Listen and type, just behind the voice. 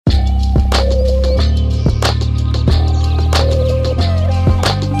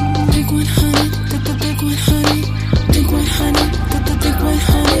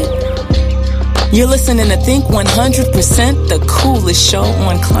You're listening to Think 100%, the coolest show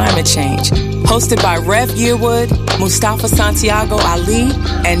on climate change. Hosted by Rev Yearwood, Mustafa Santiago Ali,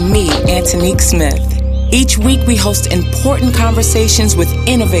 and me, Antonique Smith. Each week we host important conversations with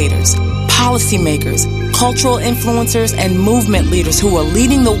innovators, policymakers, cultural influencers, and movement leaders who are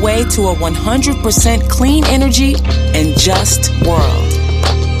leading the way to a 100% clean energy and just world.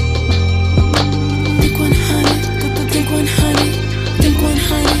 Think 100, think 100, think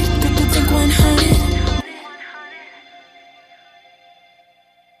 100, think 100.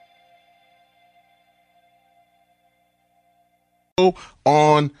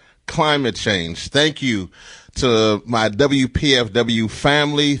 On climate change. Thank you to my WPFW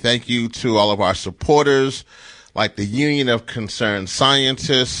family. Thank you to all of our supporters, like the Union of Concerned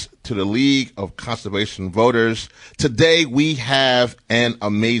Scientists, to the League of Conservation Voters. Today we have an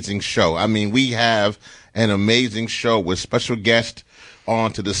amazing show. We have an amazing show with special guests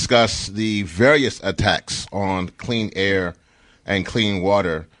on to discuss the various attacks on clean air and clean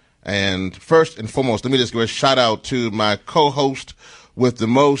water. And first and foremost, let me just give a shout out to my co-host with the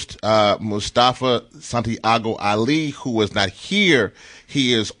most, Mustafa Santiago Ali, who was not here.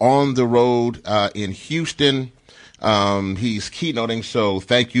 He is on the road in Houston. He's keynoting, so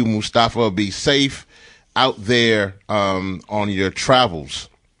thank you, Mustafa. Be safe out there on your travels.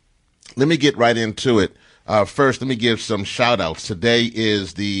 Let me get right into it. First, let me give some shout-outs. Today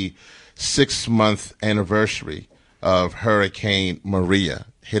is the 6-month anniversary of Hurricane Maria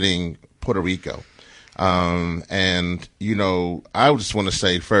hitting Puerto Rico. And, I just want to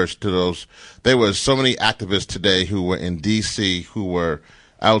say first to those, there were so many activists today who were in D.C., who were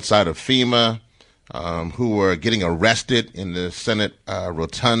outside of FEMA, who were getting arrested in the Senate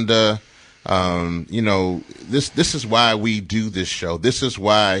rotunda. This is why we do this show. This is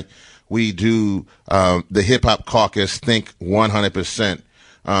why we do the Hip Hop Caucus Think 100%.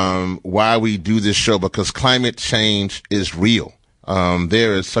 Why we do this show, because climate change is real.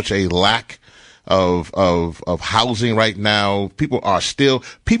 There is such a lack of housing right now. People are still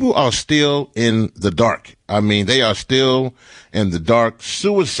in the dark. They are still in the dark.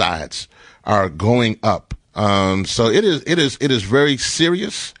 Suicides are going up. So it is very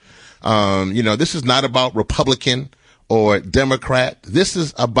serious. This is not about Republican or Democrat. This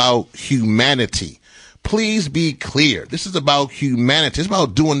is about humanity. Please be clear. This is about humanity. It's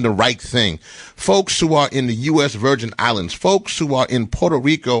about doing the right thing. Folks who are in the U.S. Virgin Islands, folks who are in Puerto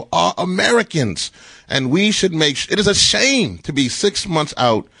Rico are Americans. And we should it is a shame to be 6 months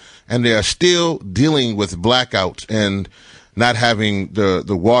out and they are still dealing with blackouts and not having the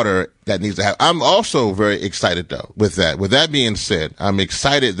water that needs to have. I'm also very excited, though, with that. With that being said, I'm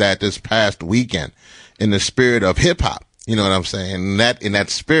excited that this past weekend, in the spirit of hip hop, you know what I'm saying? In that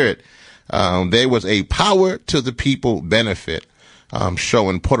spirit, there was a Power to the People benefit show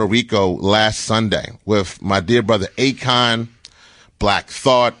in Puerto Rico last Sunday with my dear brother Akon, Black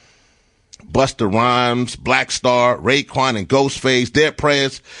Thought, Busta Rhymes, Black Star, Raekwon and Ghostface, Dead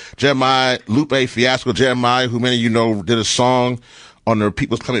Prez, Jeremiah, Lupe Fiasco Jeremiah, who many of you know did a song on the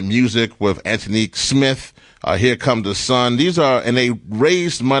People's Climate Music with Antonique Smith, Here Comes the Sun. And they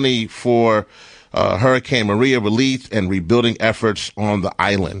raised money for Hurricane Maria relief and rebuilding efforts on the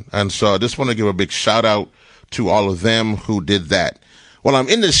island. And so I just want to give a big shout out to all of them who did that. Well, I'm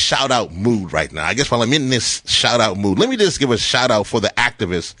in this shout out mood right now. I guess while I'm in this shout out mood, let me just give a shout out for the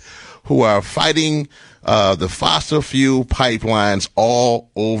activists who are fighting the fossil fuel pipelines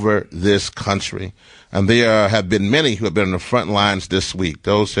all over this country. And there have been many who have been on the front lines this week.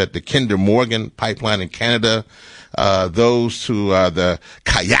 Those at the Kinder Morgan pipeline in Canada, those who are the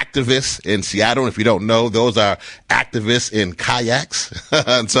kayaktivists in Seattle. If you don't know, those are activists in kayaks.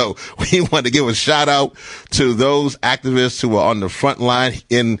 And so we want to give a shout out to those activists who were on the front line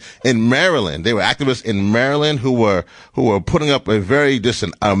in Maryland. They were activists in Maryland who were putting up a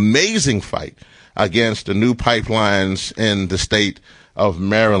an amazing fight against the new pipelines in the state of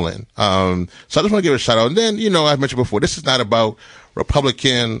Maryland. So I just want to give a shout out. And then, I mentioned before, this is not about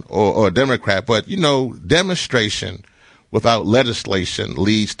Republican or Democrat, but, demonstration without legislation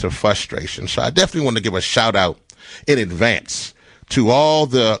leads to frustration. So I definitely want to give a shout out in advance to all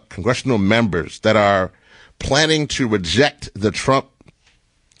the congressional members that are planning to reject the Trump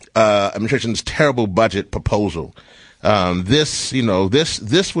administration's terrible budget proposal. This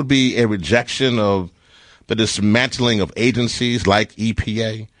would be a rejection of the dismantling of agencies like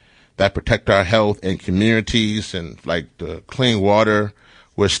EPA that protect our health and communities, and like the clean water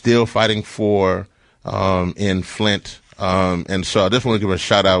we're still fighting for in Flint. And so I just want to give a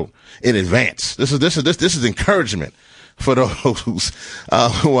shout out in advance. This is encouragement for those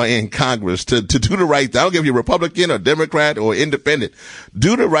who are in Congress to do the right thing. I don't give you Republican or Democrat or independent.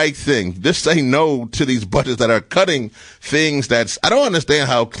 Do the right thing. Just say no to these budgets that are cutting things I don't understand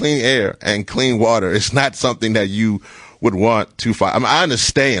how clean air and clean water is not something that you would want to fight. I mean, I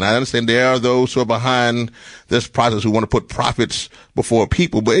understand there are those who are behind this process who want to put profits before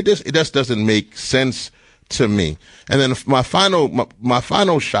people, but it just doesn't make sense to me. And then my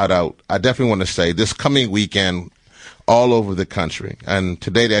final shout out, I definitely want to say this coming weekend, all over the country. And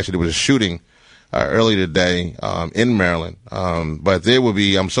today, there was a shooting early today in Maryland. But there will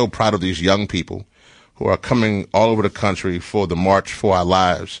be, I'm so proud of these young people who are coming all over the country for the March for Our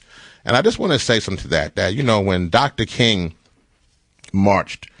Lives. And I just want to say something to that, when Dr. King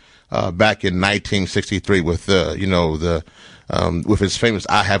marched back in 1963 with, with his famous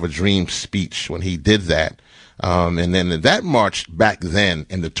I Have a Dream speech when he did that. And then that march back then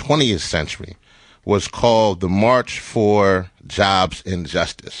in the 20th century was called the March for Jobs and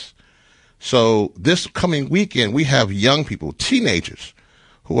Justice. So this coming weekend, we have young people, teenagers,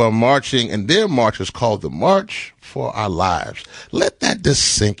 who are marching, and their march is called the March for Our Lives. Let that just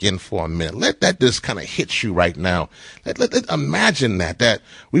sink in for a minute. Let that just kind of hit you right now. Let imagine that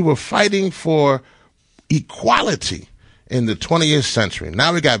we were fighting for equality in the 20th century.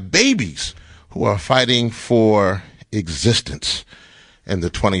 Now we got babies who are fighting for existence in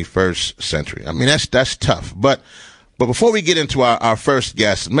the 21st century. I mean, that's tough. But before we get into our first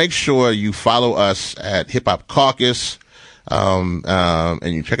guest, make sure you follow us at Hip Hop Caucus, and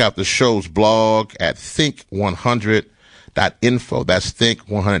you check out the show's blog at think100.info. That's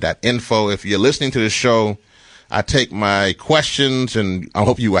think100.info. If you're listening to the show, I take my questions, and I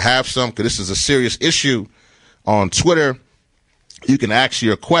hope you will have some, because this is a serious issue, on Twitter. You can ask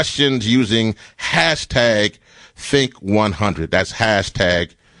your questions using hashtag Think100. That's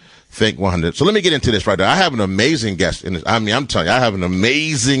hashtag Think100. So let me get into this right now. I have an amazing guest in this. I mean, I'm telling you, I have an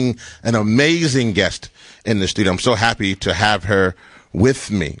amazing guest in the studio. I'm so happy to have her with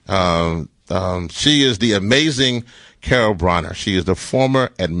me. She is the amazing Carol Bronner. She is the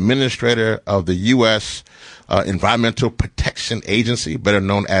former administrator of the U.S. Environmental Protection Agency, better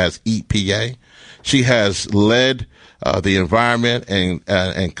known as EPA. She has led the environment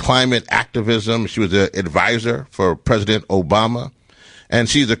and climate activism. She was an advisor for President Obama. And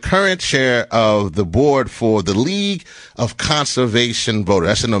she's the current chair of the board for the League of Conservation Voters.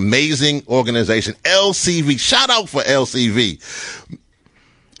 That's an amazing organization. LCV. Shout out for LCV.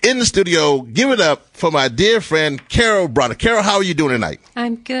 In the studio, give it up for my dear friend, Carol Bronner. Carol, how are you doing tonight?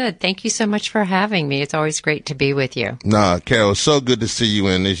 I'm good. Thank you so much for having me. It's always great to be with you. Carol, so good to see you.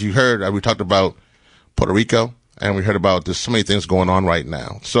 And as you heard, we talked about Puerto Rico, and we heard about there's so many things going on right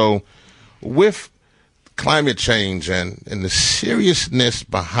now. So with climate change and the seriousness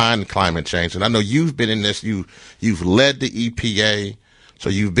behind climate change, and I know you've been in this, you've led the EPA, so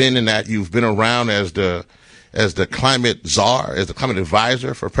you've been in that, you've been around as the climate czar, as the climate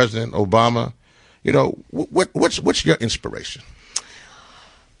advisor for President Obama. What's your inspiration?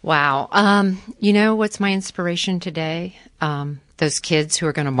 Wow. What's my inspiration today? Those kids who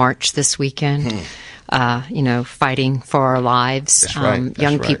are going to march this weekend, fighting for our lives. That's right.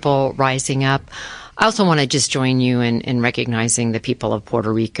 Young people rising up. I also want to just join you in recognizing the people of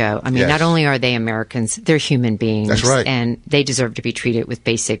Puerto Rico. I mean, Not only are they Americans, they're human beings. That's right. And they deserve to be treated with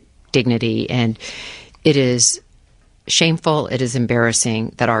basic dignity. And it is shameful, it is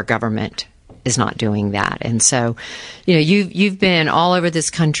embarrassing that our government is not doing that. And so, you've been all over this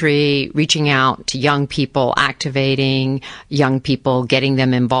country reaching out to young people, activating young people, getting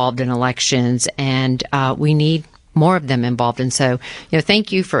them involved in elections, and we need more of them involved. And so,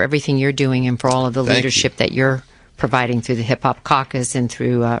 thank you for everything you're doing and for all of the leadership that you're providing through the Hip Hop Caucus and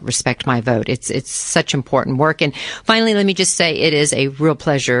through Respect My Vote. It's such important work. And finally, let me just say it is a real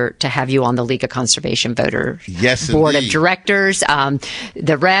pleasure to have you on the League of Conservation Voters Board of Directors.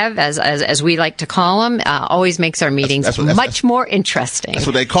 The Rev, as we like to call them, always makes our meetings much more interesting. That's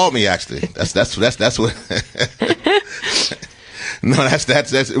what they call me, actually. That's what. No, that's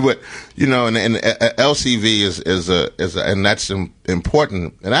what, and LCV is and that's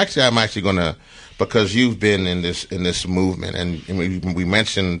important. And actually, I'm actually going to, because you've been in this movement, and we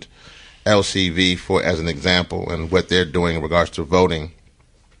mentioned LCV as an example and what they're doing in regards to voting.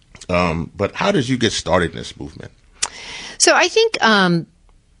 But how did you get started in this movement? So I think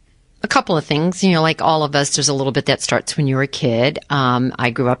a couple of things. Like all of us, there's a little bit that starts when you're a kid.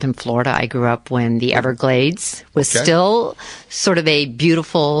 I grew up in Florida. I grew up when the Everglades was still sort of a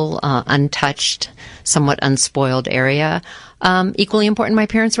beautiful, untouched, somewhat unspoiled area. Equally important, my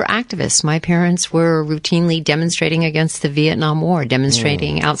parents were activists. My parents were routinely demonstrating against the Vietnam War,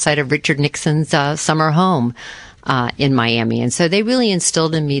 demonstrating outside of Richard Nixon's summer home. in Miami. And so they really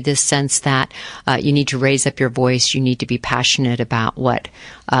instilled in me this sense that you need to raise up your voice. You need to be passionate about what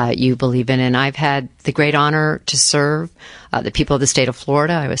you believe in. And I've had the great honor to serve the people of the state of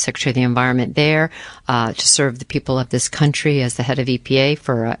Florida. I was Secretary of the Environment there, to serve the people of this country as the head of EPA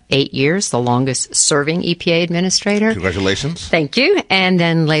for 8 years, the longest serving EPA administrator. Congratulations. Thank you. And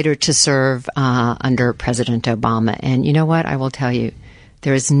then later to serve under President Obama. And you know what? I will tell you,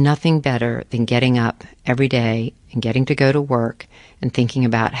 there is nothing better than getting up every day and getting to go to work and thinking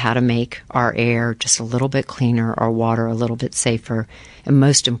about how to make our air just a little bit cleaner, our water a little bit safer, and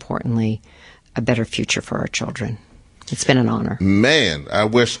most importantly, a better future for our children. It's been an honor. Man, I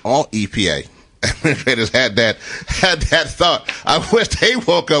wish all EPA administrators had that thought. I wish they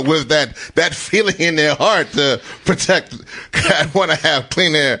woke up with that feeling in their heart to protect. I want to have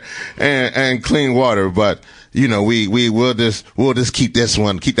clean air and clean water, but we'll just keep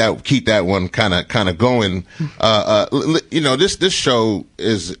that one kind of going. This show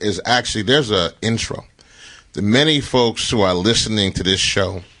is actually, there's a intro. The many folks who are listening to this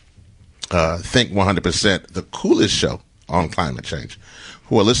show think 100% the coolest show on climate change.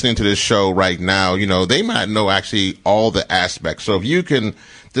 Who are listening to this show right now, they might know actually all the aspects. So if you can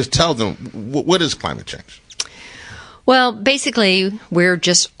just tell them, what is climate change? Well, basically, we're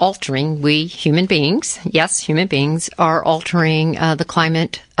just altering, we human beings, yes, human beings, are altering the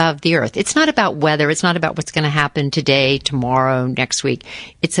climate of the Earth. It's not about weather. It's not about what's going to happen today, tomorrow, next week.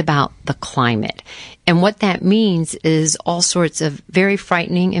 It's about the climate. And what that means is all sorts of very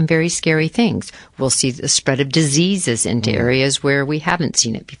frightening and very scary things. We'll see the spread of diseases into areas where we haven't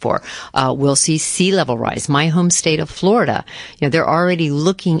seen it before. We'll see sea level rise. My home state of Florida, they're already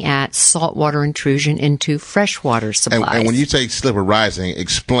looking at saltwater intrusion into freshwater supplies. And when you say sea level rising,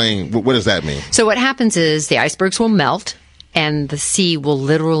 explain, what does that mean? So what happens is the icebergs will melt and the sea will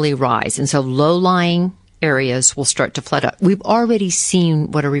literally rise. And so low-lying areas will start to flood up. We've already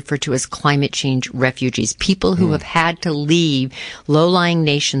seen what are referred to as climate change refugees, people who have had to leave low-lying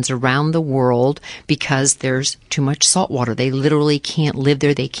nations around the world because there's too much salt water. They literally can't live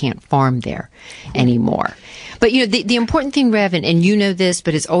there. They can't farm there anymore. But, the important thing, Rev, and you know this,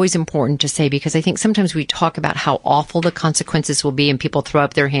 but it's always important to say, because I think sometimes we talk about how awful the consequences will be and people throw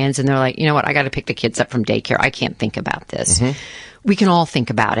up their hands and they're like, you know what, I got to pick the kids up from daycare. I can't think about this. We can all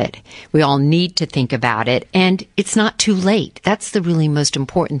think about it. We all need to think about it. And it's not too late. That's the really most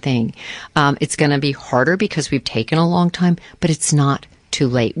important thing. It's going to be harder because we've taken a long time, but it's not too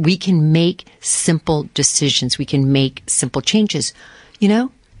late. We can make simple decisions. We can make simple changes.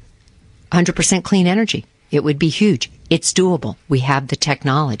 100% clean energy. It would be huge. It's doable. We have the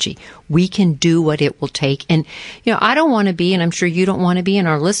technology. We can do what it will take. And, I don't want to be, and I'm sure you don't want to be, and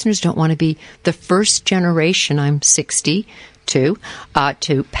our listeners don't want to be the first generation, I'm 60, to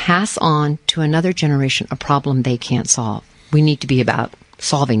pass on to another generation a problem they can't solve. We need to be about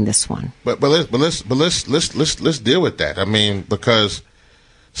solving this one. But let's deal with that. I mean, because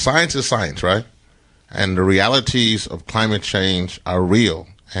science is science, right? And the realities of climate change are real.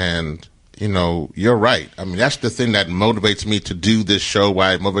 And you're right. I mean, that's the thing that motivates me to do this show,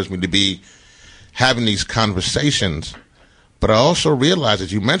 why it motivates me to be having these conversations. But I also realize,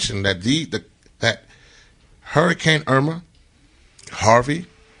 as you mentioned, that that Hurricane Irma, Harvey,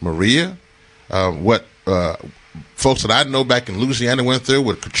 Maria, what folks that I know back in Louisiana went through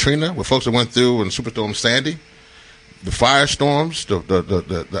with Katrina, what folks that went through in Superstorm Sandy, the firestorms,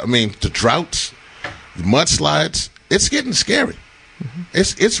 the droughts, the mudslides, it's getting scary.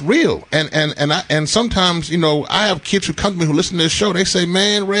 It's real, and sometimes I have kids who come to me who listen to this show. They say,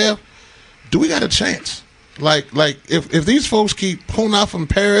 "Man, Rev, do we got a chance? Like if these folks keep pulling out from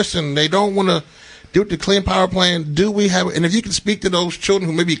Paris and they don't want to do with the Clean Power Plan, do we have?" And if you can speak to those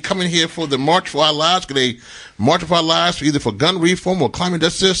children who may be coming here for the March for Our Lives, could they march for our lives either for gun reform or climate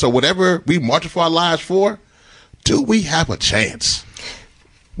justice or whatever we march for our lives for? Do we have a chance?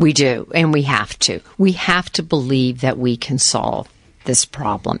 We do, and we have to. We have to believe that we can solve this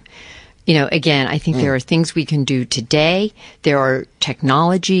problem. Again, I think there are things we can do today. There are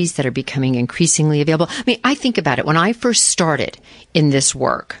technologies that are becoming increasingly available. I mean, I think about it. When I first started in this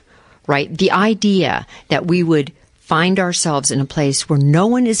work, right, the idea that we would find ourselves in a place where no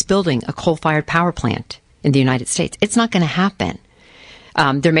one is building a coal-fired power plant in the United States, it's not going to happen.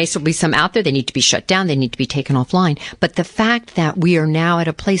 There may still be some out there. They need to be shut down. They need to be taken offline. But the fact that we are now at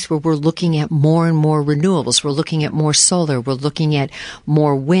a place where we're looking at more and more renewables, we're looking at more solar, we're looking at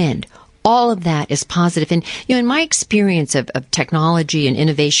more wind, all of that is positive. And, in my experience of technology and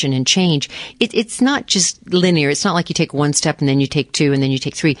innovation and change, it's not just linear. It's not like you take one step and then you take two and then you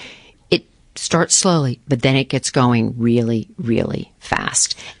take three. starts slowly, but then it gets going really, really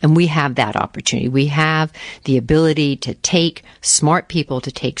fast. And we have that opportunity. We have the ability to take smart people,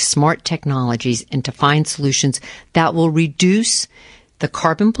 to take smart technologies, and to find solutions that will reduce the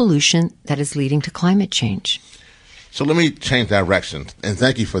carbon pollution that is leading to climate change. So let me change direction, and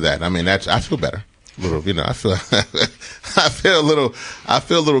thank you for that. I mean, I feel better. I feel a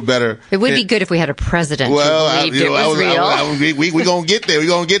little better. It would be good if we had a president who believed it was real. We're gonna get there. We're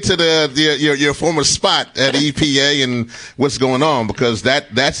gonna get to your former spot at EPA and what's going on, because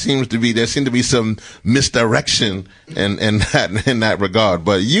there seems to be some misdirection in that regard.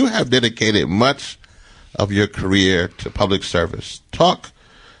 But you have dedicated much of your career to public service. Talk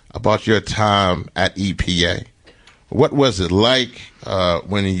about your time at EPA. What was it like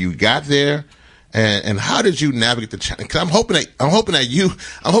when you got there? And how did you navigate the challenge? Because I'm hoping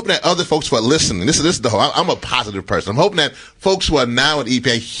that other folks who are listening, this is the whole, I'm a positive person. I'm hoping that folks who are now at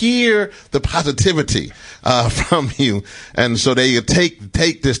EPA hear the positivity, from you. And so they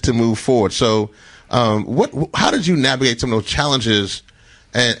take this to move forward. So, how did you navigate some of those challenges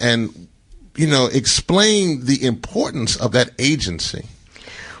and explain the importance of that agency?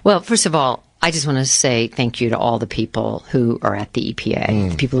 Well, first of all, I just want to say thank you to all the people who are at the EPA,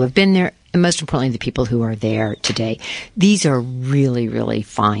 the people who have been there, and most importantly, the people who are there today. These are really, really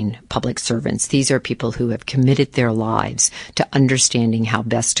fine public servants. These are people who have committed their lives to understanding how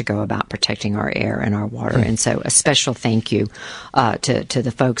best to go about protecting our air and our water. And so a special thank you to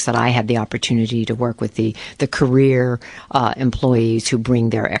the folks that I had the opportunity to work with, the career employees who bring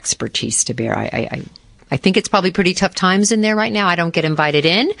their expertise to bear. I think it's probably pretty tough times in there right now. I don't get invited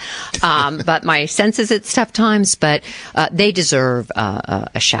in, but my sense is it's tough times. But they deserve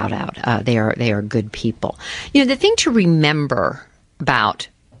a shout out. They are good people. The thing to remember about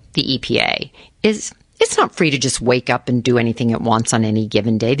the EPA is it's not free to just wake up and do anything it wants on any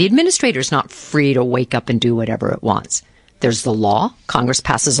given day. The administrator's not free to wake up and do whatever it wants. There's the law. Congress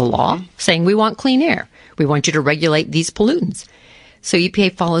passes a law saying we want clean air. We want you to regulate these pollutants. So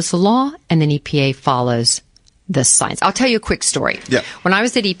EPA follows the law, and then EPA follows the science. I'll tell you a quick story. Yeah. When I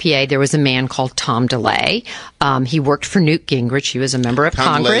was at EPA, there was a man called Tom DeLay. He worked for Newt Gingrich. He was a member of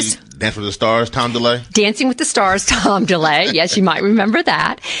Congress. Dance with the Stars, Tom DeLay? Dancing with the Stars, Tom DeLay. Yes, you might remember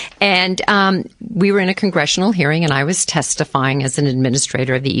that. And we were in a congressional hearing, and I was testifying as an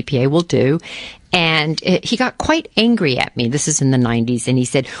administrator of the EPA will do. And he got quite angry at me. This is in the 90s. And he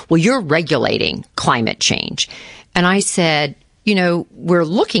said, well, you're regulating climate change. And I said, we're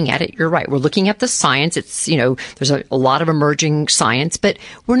looking at it. You're right. We're looking at the science. It's, there's a lot of emerging science, but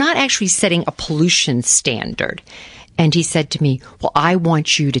we're not actually setting a pollution standard. And he said to me, well, I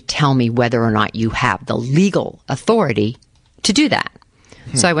want you to tell me whether or not you have the legal authority to do that.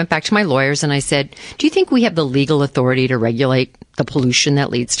 So I went back to my lawyers and I said, do you think we have the legal authority to regulate the pollution that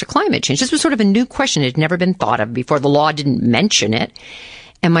leads to climate change? This was sort of a new question. It had never been thought of before. The law didn't mention it.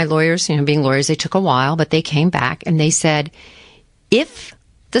 And my lawyers, being lawyers, they took a while, but they came back and they said, if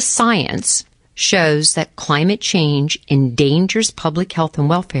the science shows that climate change endangers public health and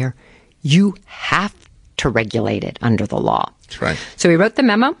welfare, you have to regulate it under the law. That's right. So we wrote the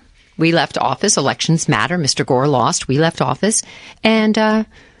memo. We left office. Elections matter. Mr. Gore lost. We left office. And the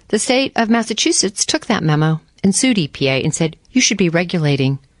state of Massachusetts took that memo and sued EPA and said, you should be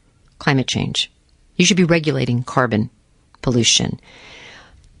regulating climate change. You should be regulating carbon pollution.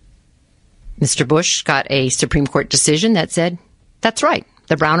 Mr. Bush got a Supreme Court decision that said, that's right.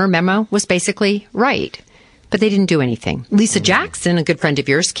 The Browner memo was basically right. But they didn't do anything. Lisa Jackson, a good friend of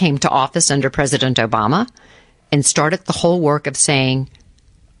yours, came to office under President Obama and started the whole work of saying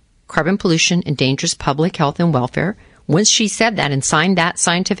carbon pollution endangers public health and welfare. Once she said that and signed that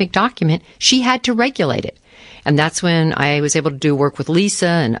scientific document, she had to regulate it. And that's when I was able to do work with Lisa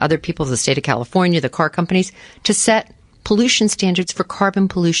and other people of the state of California, the car companies, to set pollution standards for carbon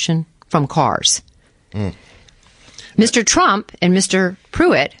pollution from cars. Mr. Trump and Mr.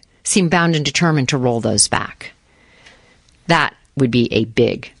 Pruitt seem bound and determined to roll those back. That would be a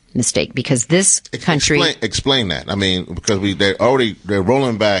big mistake because this country... Explain that. I mean, because they're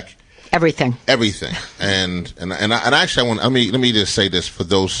rolling back everything. And actually, let me just say this for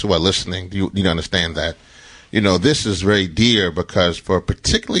those who are listening. You understand that, this is very dear because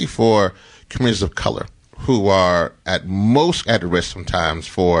particularly for communities of color who are most at risk sometimes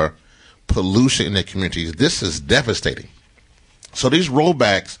for pollution in their communities, this is devastating. So these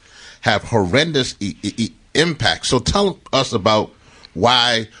rollbacks have horrendous impact. So tell us about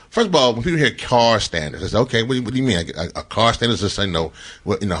why. First of all, when people hear car standards, it's okay. What do you mean? A car standard is just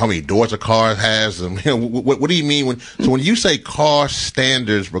how many doors a car has, and what do you mean when you say car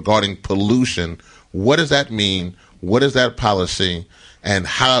standards regarding pollution? What does that mean? What is that policy? and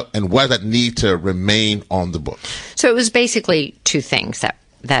why does that need to remain on the books? So it was basically two things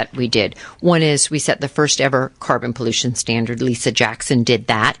that we did. One is we set the first ever carbon pollution standard. Lisa Jackson did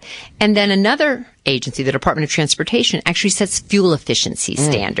that. And then another agency, the Department of Transportation, actually sets fuel efficiency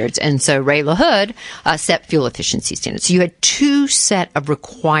standards. And so Ray LaHood set fuel efficiency standards. So you had two set of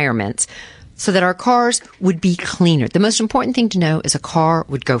requirements so that our cars would be cleaner. The most important thing to know is a car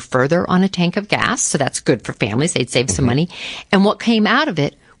would go further on a tank of gas. So that's good for families. They'd save some money. And what came out of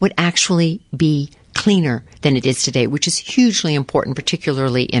it would actually be cleaner than it is today, which is hugely important,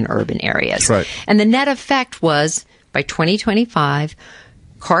 particularly in urban areas. Right. And the net effect was by 2025,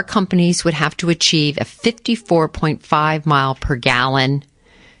 car companies would have to achieve a 54.5 mile per gallon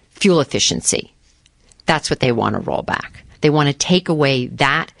fuel efficiency. That's what they want to roll back. They want to take away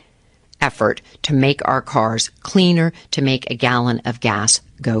that effort to make our cars cleaner, to make a gallon of gas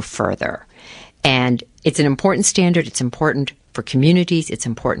go further. And it's an important standard. It's important for communities, it's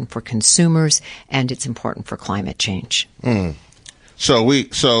important for consumers, and it's important for climate change. So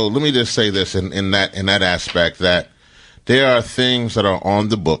let me just say this in that aspect, that there are things that are on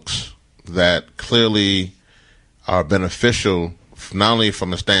the books that clearly are beneficial, not only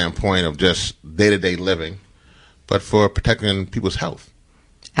from a standpoint of just day-to-day living, but for protecting people's health.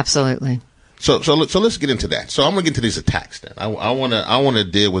 Absolutely. So let's get into that. So I'm going to get into these attacks then. I want to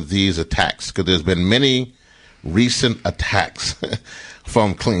deal with these attacks because there's been many recent attacks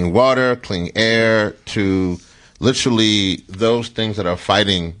from clean water, clean air, to literally those things that are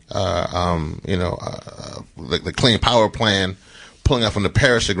fighting, the Clean Power Plan, pulling out from the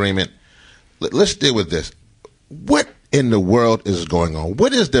Paris Agreement. Let's deal with this. What in the world is going on?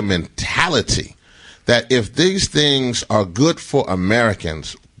 What is the mentality that if these things are good for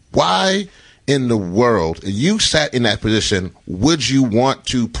Americans, why in the world, if you sat in that position, would you want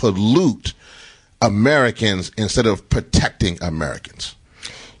to pollute Americans instead of protecting Americans?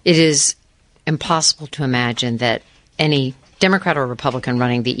 It is impossible to imagine that any Democrat or Republican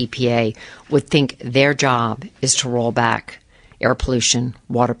running the EPA would think their job is to roll back air pollution,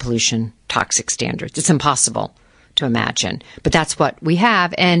 water pollution, toxic standards. It's impossible to imagine. But that's what we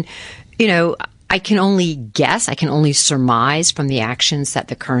have. And, I can only guess, I can only surmise from the actions that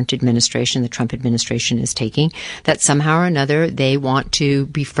the current administration, the Trump administration, is taking, that somehow or another they want to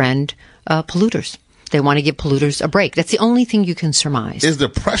befriend polluters. They want to give polluters a break. That's the only thing you can surmise. Is the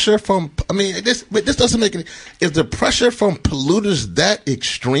pressure from, this doesn't make any, is the pressure from polluters that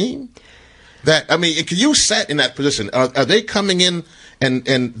extreme? If you sat in that position, are they coming in and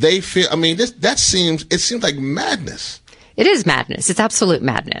they feel, it seems like madness. It is madness. It's absolute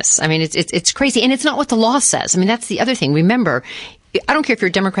madness. It's crazy. And it's not what the law says. That's the other thing. Remember, I don't care if you're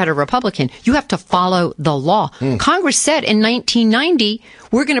a Democrat or Republican, you have to follow the law. Congress said in 1990,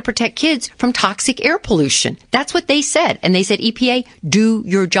 we're going to protect kids from toxic air pollution. That's what they said. And they said, EPA, do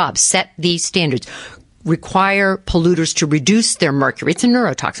your job. Set these standards. Require polluters to reduce their mercury. It's a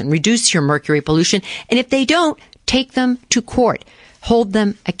neurotoxin. Reduce your mercury pollution. And if they don't, take them to court. Hold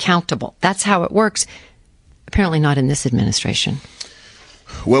them accountable. That's how it works. Apparently not in this administration.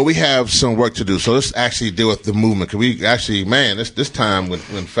 Well, we have some work to do, so let's actually deal with the movement. Cause we actually, this time went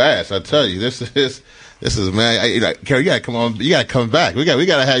fast. I tell you, this is man. Carrie, you gotta come on. You gotta come back. We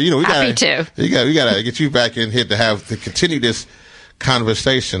gotta have. Happy to. We gotta get you back in here to continue this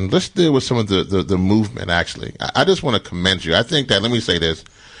conversation. Let's deal with some of the movement. Actually, I just want to commend you. I think that, let me say this,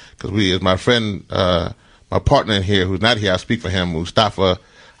 because as my friend, my partner in here, who's not here, I speak for him, Mustafa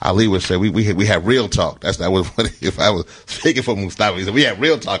Ali would say, we have real talk. That was what, if I was speaking for Mustafa, he said, we have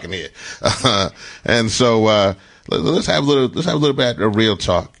real talk in here. And so, let's have a little bit of real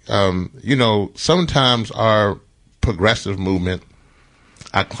talk. Sometimes our progressive movement,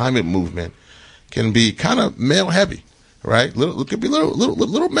 our climate movement can be kind of male heavy, right? It could be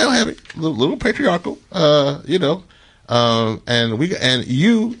little male heavy, little patriarchal, and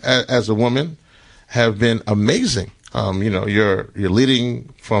you as a woman have been amazing. You're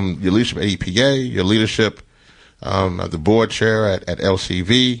leading from your leadership at EPA, your leadership, the board chair at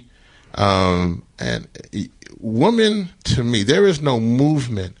LCV, and women, to me, there is no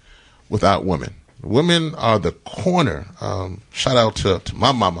movement without women. Women are the corner. Shout out to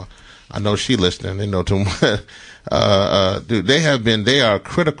my mama. I know she listening. They are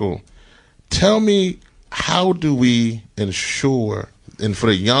critical. Tell me, how do we ensure, and for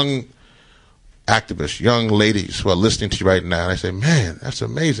the young activists, young ladies who are listening to you right now, and I say, man, that's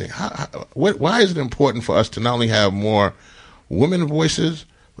amazing. Why is it important for us to not only have more women voices,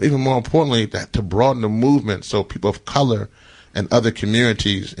 but even more importantly, that to broaden the movement so people of color and other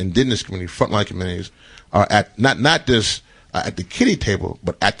communities, indigenous communities, frontline communities, are at not just at the kiddie table,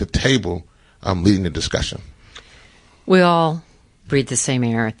 but at the table leading the discussion? We all breathe the same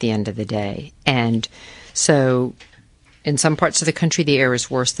air at the end of the day. And so in some parts of the country, the air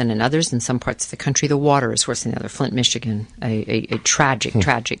is worse than in others. In some parts of the country, the water is worse than the other. Flint, Michigan, a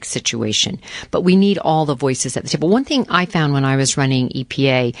tragic situation. But we need all the voices at the table. One thing I found when I was running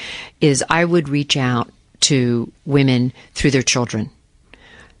EPA is I would reach out to women through their children.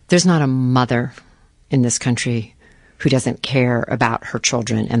 There's not a mother in this country who doesn't care about her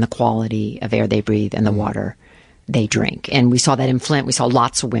children and the quality of air they breathe and the water they drink. And we saw that in Flint. We saw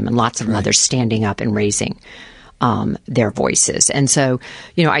lots of women, lots of mothers standing up and raising their voices. And so,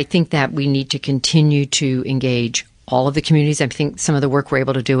 I think that we need to continue to engage all of the communities. I think some of the work we're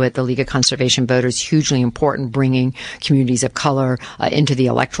able to do at the League of Conservation Voters is hugely important, bringing communities of color into the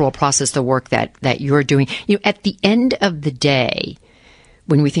electoral process, the work that you're doing. At the end of the day,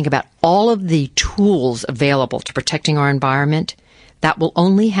 when we think about all of the tools available to protecting our environment, that will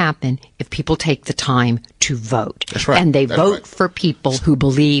only happen if people take the time to vote. That's right. And they That's vote right. for people who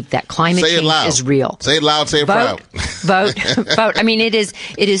believe that climate change is real. Say it loud, say it proud. Vote. I mean, it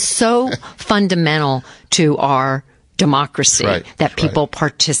is so fundamental to our democracy that people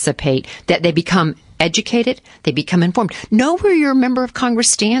participate, that they become educated, they become informed. Know where your member of Congress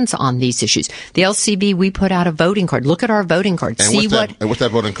stands on these issues. The LCB, we put out a voting card. Look at our voting card. And see what's that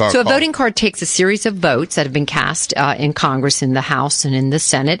voting card So called? A voting card takes a series of votes that have been cast in Congress, in the House, and in the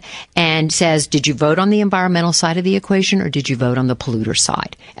Senate, and says, did you vote on the environmental side of the equation, or did you vote on the polluter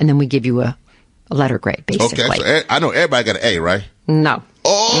side? And then we give you a letter grade, basically. Okay, so I know everybody got an A, right? No.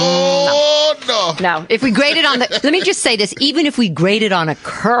 Oh, no. No. If we graded on let me just say this, even if we graded on a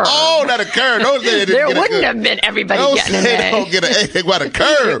curve. Oh, not a curve. Don't say there wouldn't have been everybody getting an A. They don't get an A. They got a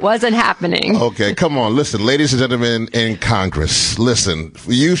curve. It wasn't happening. Okay, come on. Listen, ladies and gentlemen in Congress, listen,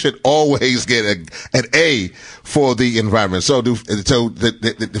 you should always get an A for the environment. So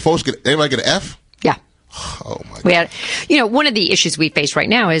the folks anybody get an F? Yeah. Oh my God. One of the issues we face right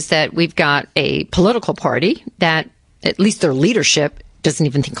now is that we've got a political party that, at least their leadership, doesn't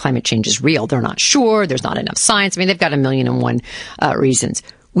even think climate change is real. They're not sure. There's not enough science. I mean, they've got 1,000,001 reasons.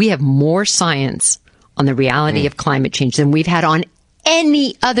 We have more science on the reality of climate change than we've had on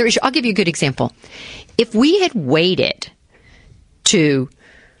any other issue. I'll give you a good example. If we had waited to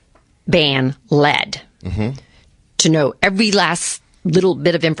ban lead to know every last little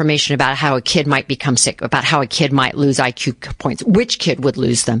bit of information about how a kid might become sick, about how a kid might lose IQ points, which kid would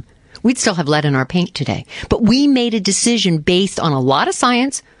lose them, we'd still have lead in our paint today. But we made a decision based on a lot of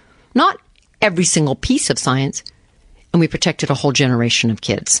science, not every single piece of science, and we protected a whole generation of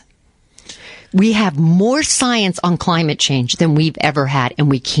kids. We have more science on climate change than we've ever had, and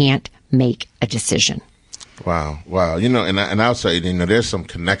we can't make a decision. Wow. And I'll say, there's some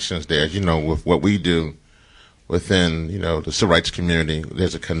connections there, with what we do within, the civil rights community.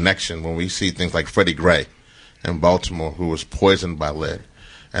 There's a connection when we see things like Freddie Gray in Baltimore, who was poisoned by lead.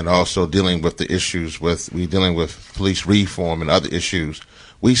 And also dealing with the issues dealing with police reform and other issues.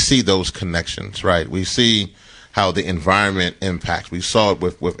 We see those connections, right? We see how the environment impacts. We saw it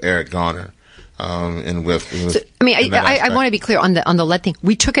with Eric Garner, and with. I want to be clear on the lead thing.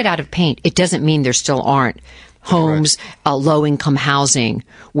 We took it out of paint. It doesn't mean there still aren't homes, low income housing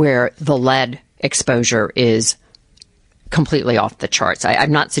where the lead exposure is completely off the charts.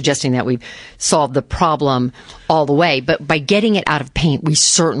 I'm not suggesting that we've solved the problem all the way, but by getting it out of paint, we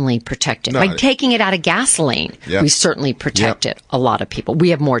certainly protect it. By taking it out of gasoline, we certainly protected a lot of people.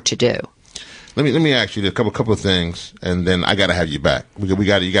 We have more to do. Let me ask you a couple of things, and then I got to have you back. You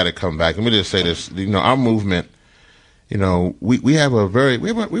got to come back. Let me just say this: our movement. We have a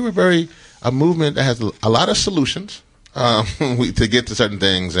movement that has a lot of solutions to get to certain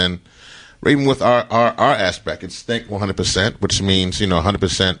things, and even with our aspect, it's think 100%, which means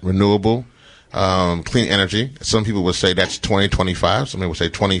 100% renewable, clean energy. Some people would say that's 2025. Some people would say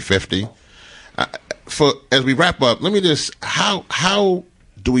 2050. As we wrap up, let me just how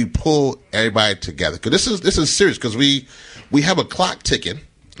do we pull everybody together? Because this is serious. Because we have a clock ticking,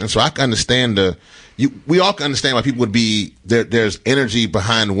 and so I can understand we all can understand why people would be there. There's energy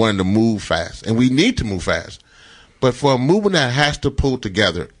behind wanting to move fast, and we need to move fast. But for a movement that has to pull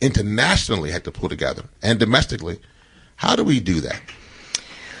together, internationally had to pull together, and domestically, how do we do that?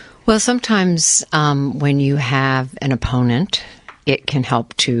 Well, sometimes when you have an opponent, it can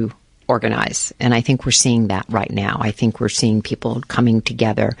help to organize. And I think we're seeing that right now. I think we're seeing people coming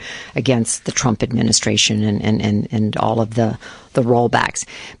together against the Trump administration and all of the rollbacks.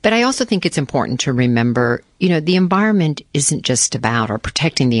 But I also think it's important to remember, the environment isn't just about, or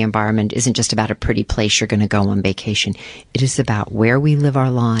protecting the environment isn't just about a pretty place you're going to go on vacation. It is about where we live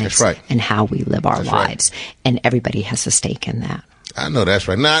our lives and how we live our lives. And everybody has a stake in that. I know that's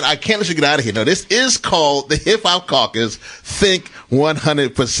right. Now, I can't let you get out of here. No, this is called the Hip Hop Caucus Think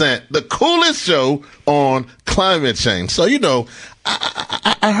 100%, the coolest show on climate change. So,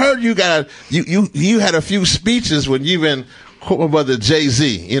 I heard you had a few speeches when you've been quoting my brother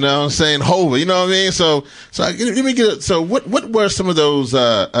Jay-Z, saying Hova, you know what I mean? So let me get so what were some of those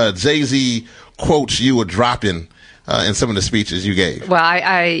Jay-Z quotes you were dropping in some of the speeches you gave? Well,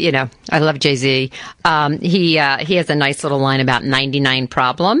 I love Jay-Z. He has a nice little line about 99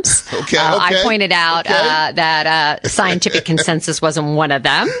 problems. Okay. I pointed out that scientific consensus wasn't one of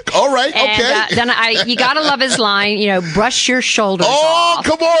them. All right. And, okay. Then you gotta love his line. Brush your shoulders off. Oh,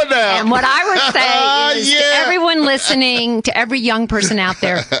 come on now. And what I would say is to everyone listening, to every young person out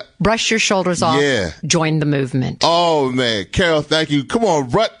there, brush your shoulders off. Yeah. Join the movement. Oh man, Carol, thank you. Come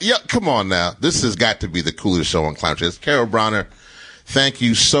on, come on now. This has got to be the coolest show on climate change. Carol Browner, thank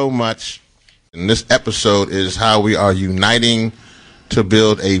you so much. And this episode is how we are uniting to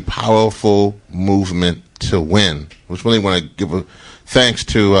build a powerful movement to win. I just really want to give a thanks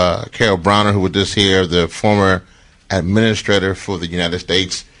to Carol Browner, who was just here, the former administrator for the United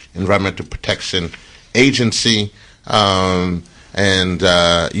States Environmental Protection Agency. We gonna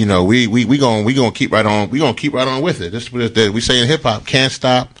keep right on. We gonna keep right on with it. This we say in hip hop: can't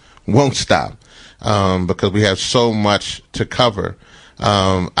stop, won't stop, because we have so much to cover.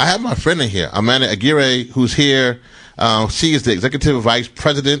 I have my friend in here, Amanda Aguirre, who's here. She is the Executive Vice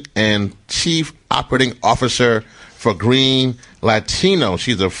President and Chief Operating Officer for Green Latino.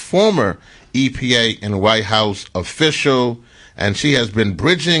 She's a former EPA and White House official, and she has been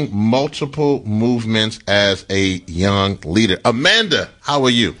bridging multiple movements as a young leader. Amanda, how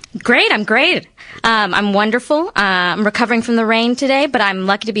are you? Great, I'm great. I'm wonderful. I'm recovering from the rain today, but I'm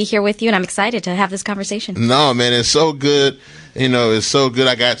lucky to be here with you, and I'm excited to have this conversation. No, man, it's so good. It's so good.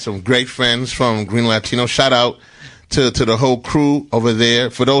 I got some great friends from Green Latino. Shout out to the whole crew over there.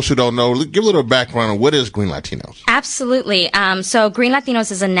 For those who don't know, give a little background on what is Green Latinos. Absolutely. So Green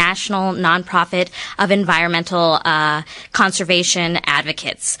Latinos is a national nonprofit of environmental conservation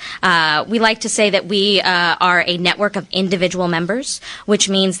advocates. We like to say that we are a network of individual members, which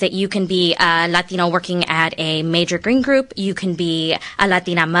means that you can be a Latino working at a major green group. You can be a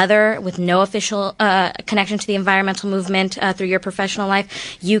Latina mother with no official connection to the environmental movement through your professional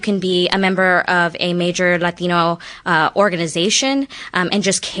life. You can be a member of a major Latino organization and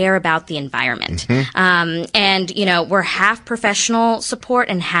just care about the environment. Mm-hmm. We're half professional support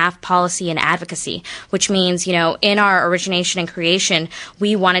and half policy and advocacy, which means, in our origination and creation,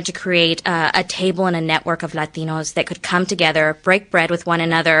 we wanted to create a table and a network of Latinos that could come together, break bread with one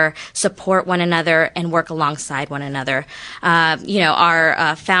another, support one another, and work alongside one another.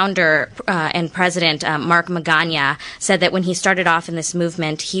 Our founder and president, Mark Magana, said that when he started off in this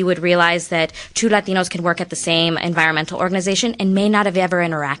movement, he would realize that two Latinos can work at the same environmental organization and may not have ever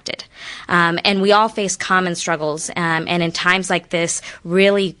interacted. And we all face common struggles. And in times like this,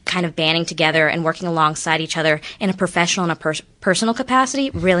 really kind of banding together and working alongside each other in a professional and a personal capacity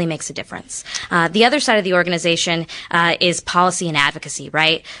really makes a difference. The other side of the organization is policy and advocacy,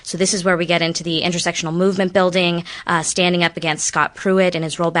 right? So this is where we get into the intersectional movement building, standing up against Scott Pruitt and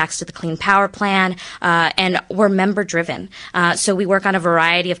his rollbacks to the Clean Power Plan, and we're member-driven. So we work on a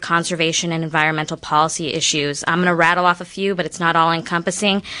variety of conservation and environmental policy issues. I'm going to rattle off a few, but it's not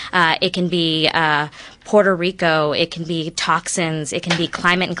all-encompassing. It can be Puerto Rico, it can be toxins, it can be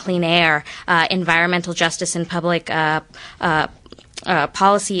climate and clean air, environmental justice and public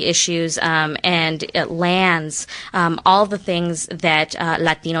policy issues, and lands, all the things that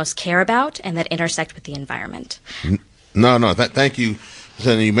Latinos care about and that intersect with the environment. Thank you.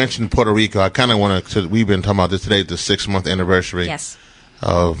 So you mentioned Puerto Rico. I kind of want to, we've been talking about this today, the 6-month anniversary. Yes.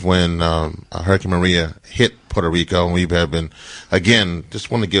 Of when Hurricane Maria hit Puerto Rico, and we've been, again,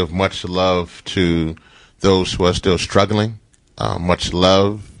 just want to give much love to those who are still struggling. Much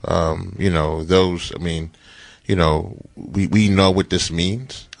love, we know what this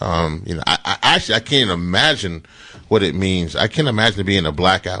means. I can't imagine what it means. I can't imagine being a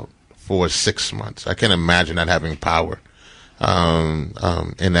blackout for 6 months. I can't imagine not having power in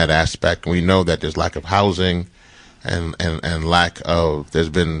that aspect. We know that there's lack of housing and lack of, there's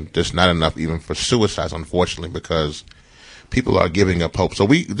been just not enough even for suicides, unfortunately, because people are giving up hope. So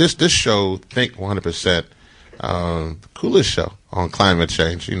this show, Think 100%, coolest show on climate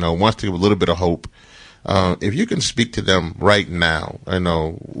change, wants to give a little bit of hope. If you can speak to them right now,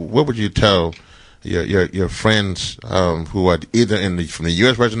 what would you tell your friends who are either from the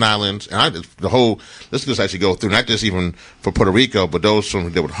U.S. Virgin Islands, and let's just actually go through, not just even for Puerto Rico, but those who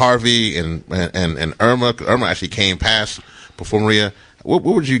did with Harvey and Irma. Irma actually came past before Maria. What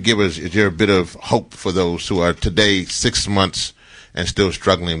would you give as your bit of hope for those who are today 6 months and still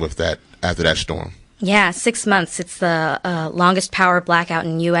struggling with that after that storm. Yeah, 6 months. It's the longest power blackout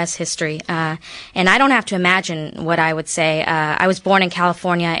in U.S. history. And I don't have to imagine what I would say. I was born in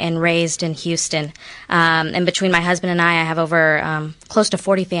California and raised in Houston. And between my husband and I have over close to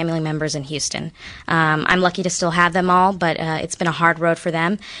 40 family members in Houston. I'm lucky to still have them all, but it's been a hard road for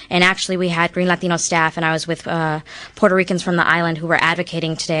them. And actually, we had Green Latino staff, and I was with Puerto Ricans from the island who were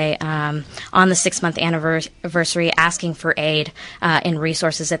advocating today on the 6-month anniversary, asking for aid and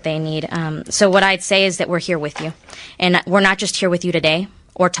resources that they need. So what I'd say is that we're here with you. And we're not just here with you today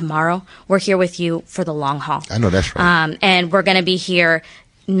or tomorrow. We're here with you for the long haul. I know that's right. And we're going to be here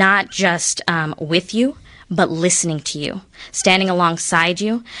not just with you, but listening to you, standing alongside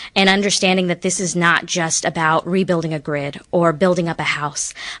you, and understanding that this is not just about rebuilding a grid or building up a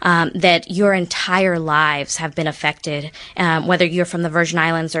house, that your entire lives have been affected, whether you're from the Virgin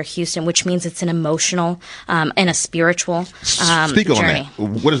Islands or Houston, which means it's an emotional and a spiritual Speak on journey. that.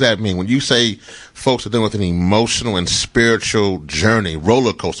 What does that mean? When you say folks are dealing with an emotional and spiritual journey,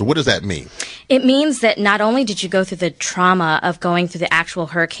 roller coaster, what does that mean? It means that not only did you go through the trauma of going through the actual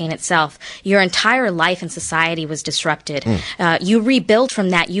hurricane itself, your entire life and society was disrupted. You rebuild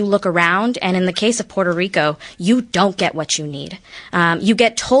from that. You look around, and in the case of Puerto Rico, you don't get what you need. You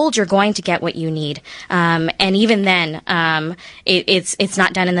get told you're going to get what you need, and even then, it's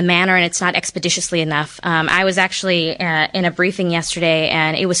not done in the manner, and it's not expeditiously enough. I was actually in a briefing yesterday,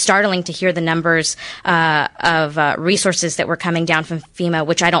 and it was startling to hear the numbers of resources that were coming down from FEMA,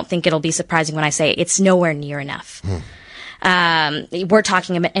 which I don't think it'll be surprising when I say it's nowhere near enough. We're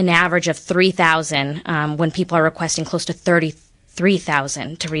talking about an average of 3,000 when people are requesting close to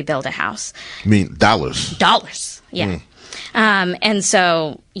 33,000 to rebuild a house. You mean dollars? Dollars, yeah. And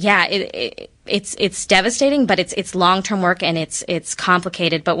so, yeah, it's devastating, but it's long-term work, and it's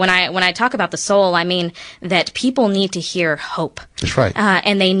complicated. But when I talk about the soul, I mean that people need to hear hope. That's right.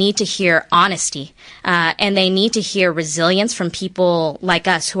 And they need to hear honesty, and they need to hear resilience from people like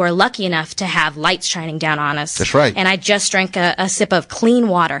us who are lucky enough to have lights shining down on us. That's right. And I just drank a sip of clean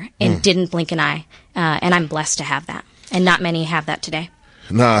water and didn't blink an eye, and I'm blessed to have that. And not many have that today.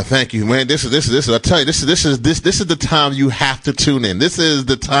 Nah, thank you, man. This is. I tell you, this is the time you have to tune in. This is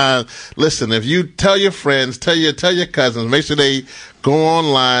the time. Listen, if you tell your friends, tell your cousins, make sure they go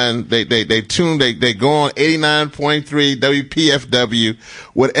online. They go on 89.3 WPFW,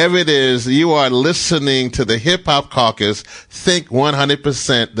 whatever it is. You are listening to the Hip Hop Caucus. Think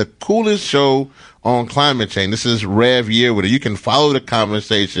 100%, the coolest show on climate change. This is Rev Yearwood. You can follow the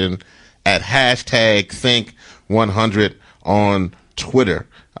conversation at hashtag Think 100 on Twitter.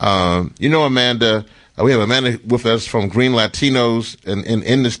 Amanda, we have Amanda with us from Green Latinos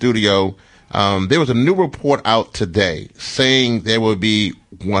in the studio. There was a new report out today saying there will be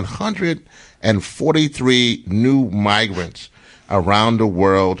 143 new migrants around the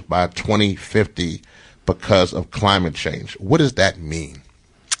world by 2050 because of climate change. What does that mean?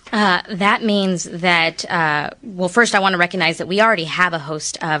 That means that, well, first I want to recognize that we already have a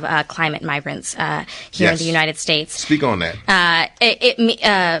host of climate migrants here in the United States. Speak on that.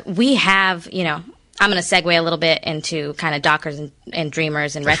 We have, I'm going to segue a little bit into kind of dockers and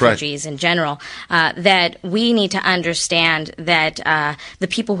dreamers and refugees in general, that we need to understand that the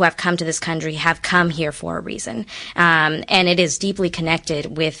people who have come to this country have come here for a reason. And it is deeply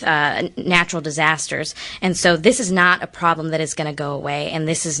connected with natural disasters. And so this is not a problem that is going to go away. And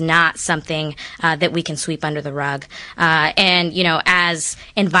this is not something that we can sweep under the rug. And, as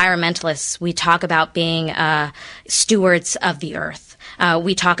environmentalists, we talk about being stewards of the earth.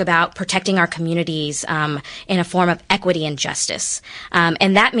 We talk about protecting our communities in a form of equity and justice.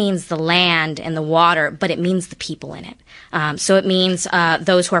 And that means the land and the water, but it means the people in it. So it means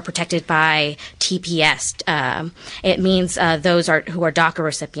those who are protected by TPS. It means those who are DACA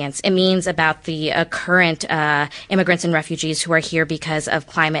recipients. It means about the current immigrants and refugees who are here because of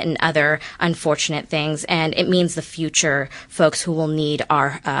climate and other unfortunate things. And it means the future folks who will need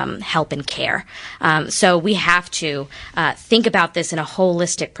our help and care. So we have to think about this in a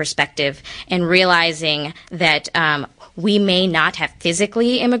holistic perspective and realizing that we may not have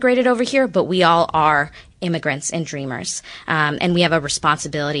physically immigrated over here, but we all are immigrants and dreamers, and we have a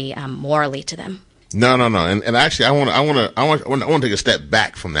responsibility morally to them. No. And actually, I want to take a step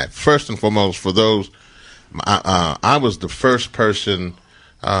back from that. First and foremost, for those, I was the first person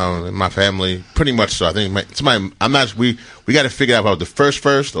in my family, pretty much so. I think we got to figure out if I was the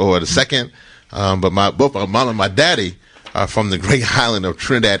first or the second. But both my mom and my daddy are from the great island of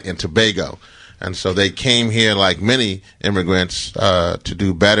Trinidad and Tobago. And so they came here like many immigrants to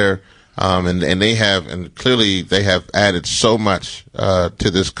do better. And clearly they have added so much to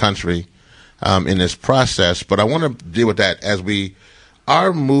this country. in this process. But I want to deal with that as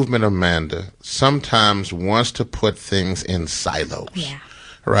our movement, Amanda, sometimes wants to put things in silos. Yeah.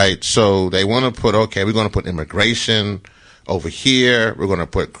 Right? So they want to put, okay, we're going to put immigration over here. We're going to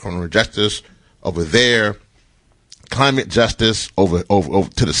put criminal justice over there. Climate justice over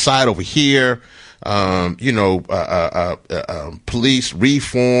to the side over here. Police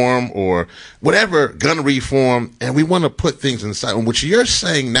reform or whatever, gun reform, and we want to put things inside. And what you're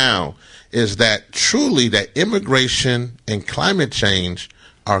saying now is that truly that immigration and climate change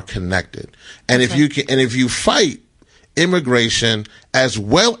are connected. And if you fight immigration as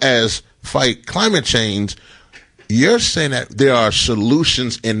well as fight climate change, you're saying that there are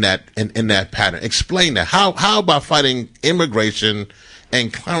solutions in that pattern. Explain that. How about fighting immigration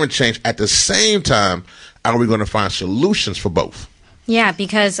and climate change at the same time are we going to find solutions for both? Yeah,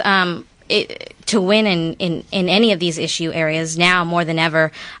 because to win in any of these issue areas now more than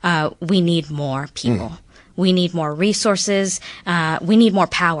ever, we need more people. We need more resources. We need more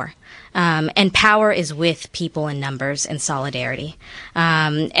power. And power is with people in numbers and solidarity.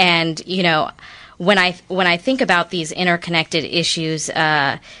 And, you know, when I think about these interconnected issues,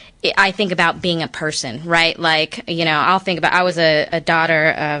 I think about being a person, right? Like, you know, I'll think about, I was a daughter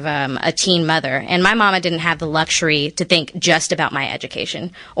of a teen mother, and my mama didn't have the luxury to think just about my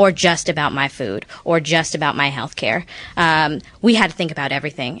education or just about my food or just about my health care. We had to think about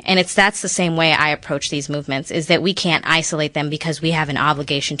everything. And that's the same way I approach these movements, is that we can't isolate them because we have an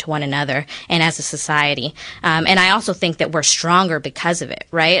obligation to one another and as a society. And I also think that we're stronger because of it,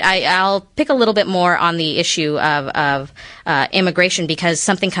 right? I'll pick a little bit more on the issue of immigration because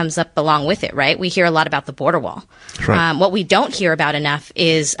something comes up along with it, right? We hear a lot about the border wall. Right. What we don't hear about enough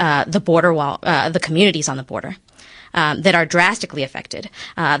is the border wall, the communities on the border. That are drastically affected,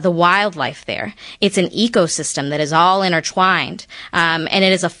 the wildlife there. It's an ecosystem that is all intertwined, and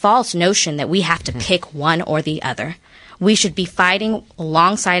it is a false notion that we have to pick one or the other. We should be fighting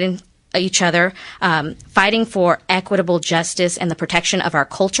alongside each other, fighting for equitable justice and the protection of our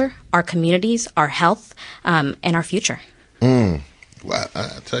culture, our communities, our health, and our future. Well,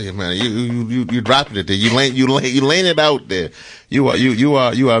 I tell you, man, you dropping it there. You laying it out there. You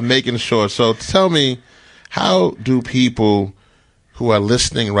are making sure. So tell me, how do people who are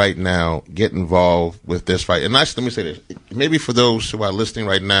listening right now get involved with this fight? And let me say this. Maybe for those who are listening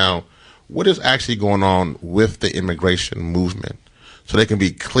right now, what is actually going on with the immigration movement? So they can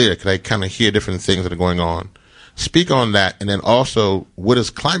be clear, because they kind of hear different things that are going on. Speak on that. And then also, what is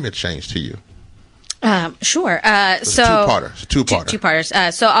climate change to you? Sure. So two-parters.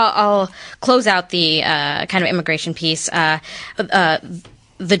 So I'll close out the kind of immigration piece.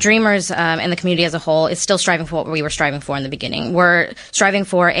 The Dreamers and the community as a whole is still striving for what we were striving for in the beginning. We're striving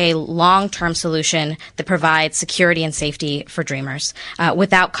for a long-term solution that provides security and safety for Dreamers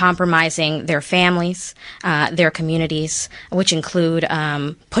without compromising their families, their communities, which include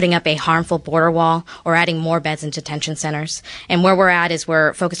putting up a harmful border wall or adding more beds in detention centers. And where we're at is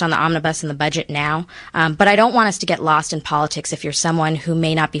we're focused on the omnibus and the budget now. But I don't want us to get lost in politics if you're someone who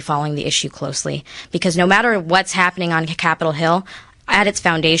may not be following the issue closely. Because no matter what's happening on Capitol Hill, at its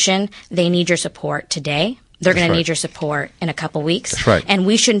foundation, they need your support today. They're going to need your support in a couple weeks. That's right. And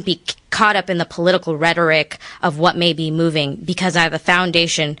we shouldn't be caught up in the political rhetoric of what may be moving, because at the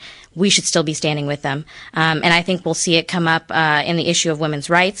foundation, we should still be standing with them. And I think we'll see it come up in the issue of women's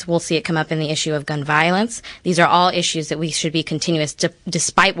rights. We'll see it come up in the issue of gun violence. These are all issues that we should be continuous,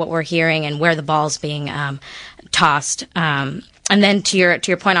 despite what we're hearing and where the ball's being tossed. And then to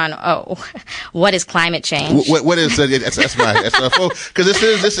your point on what is climate change? What is that's my because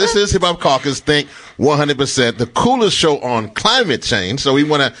this is Hip Hop Caucus Think 100% the coolest show on climate change. So we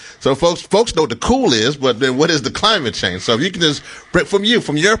want to folks know what the cool is, but then what is the climate change? So if you can just from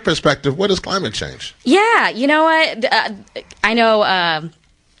your perspective, what is climate change? Yeah, you know what? I know.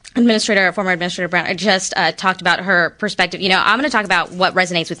 Former Administrator Brown just talked about her perspective. You know, I'm going to talk about what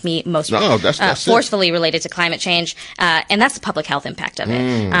resonates with me most forcefully related to climate change, and that's the public health impact of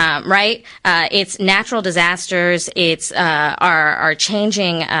it, right? It's natural disasters, it's our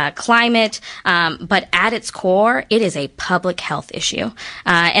changing climate, but at its core, it is a public health issue.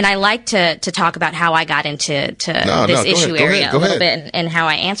 And I like to talk about how I got into this issue area a little bit, and how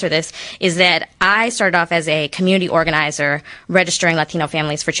I answer this is that I started off as a community organizer registering Latino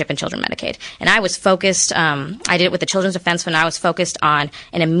families for CHIP and Children Medicaid. And I was focused, I did it with the Children's Defense Fund. I was focused on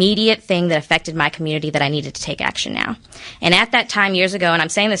an immediate thing that affected my community that I needed to take action now. And at that time, years ago, and I'm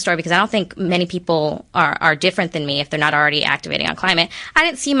saying this story because I don't think many people are different than me if they're not already activating on climate, I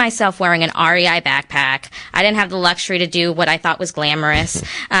didn't see myself wearing an REI backpack. I didn't have the luxury to do what I thought was glamorous.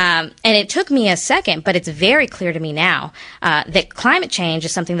 And it took me a second, but it's very clear to me now that climate change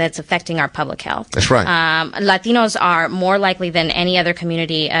is something that's affecting our public health. That's right. Latinos are more likely than any other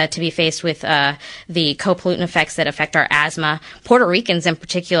community to be faced with the co-pollutant effects that affect our asthma. Puerto Ricans in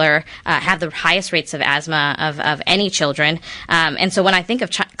particular have the highest rates of asthma of any children. And so when I think of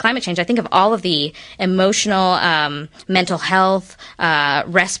climate change, I think of all of the emotional, mental health,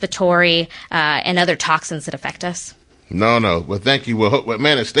 respiratory, and other toxins that affect us. No. Well, thank you. Well,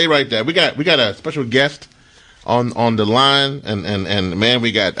 man, stay right there. We got a special guest on the line, and man,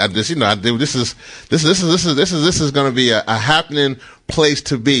 we got this. This is going to be a happening place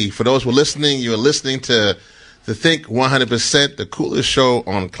to be. For those who are listening, you're listening to Think 100%, the coolest show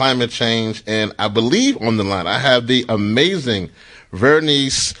on climate change, and I believe on the line I have the amazing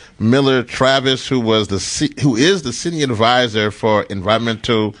Vernice Miller Travis, who is the senior advisor for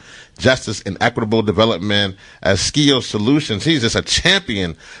environmental justice and equitable development at Skio Solutions. He's just a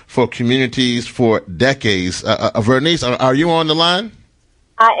champion for communities for decades. Vernice, are you on the line?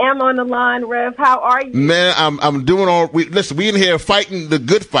 I am on the line, Rev. How are you? Man, I'm doing all. Listen, we in here fighting the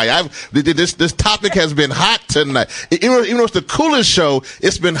good fight. This topic has been hot tonight. Even though it's the coolest show,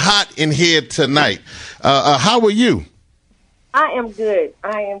 it's been hot in here tonight. How are you? I am good.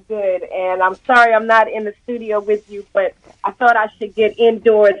 And I'm sorry I'm not in the studio with you, but I thought I should get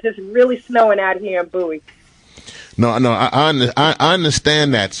indoors. It's really snowing out here in Bowie. No, I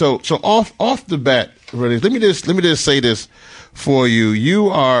understand that. So off the bat, let me just say this for you. You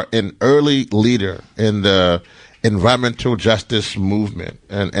are an early leader in the environmental justice movement,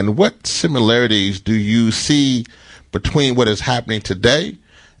 and what similarities do you see between what is happening today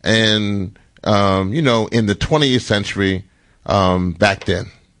and in the 20th century? Back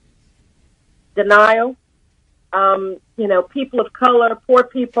then? Denial, people of color, poor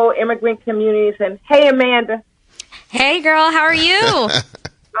people, immigrant communities, and hey, Amanda. Hey, girl, how are you?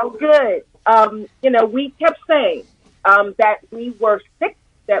 I'm good. We kept saying that we were sick,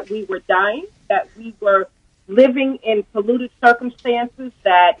 that we were dying, that we were living in polluted circumstances,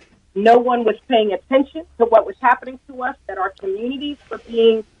 that no one was paying attention to what was happening to us, that our communities were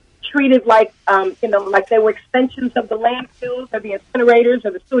being treated like they were extensions of the landfills or the incinerators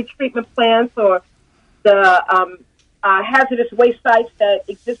or the sewage treatment plants or the hazardous waste sites that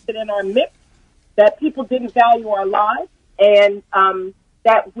existed in our midst, that people didn't value our lives, and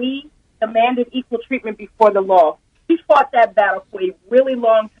that we demanded equal treatment before the law. We fought that battle for a really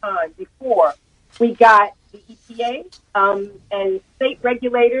long time before we got the EPA and state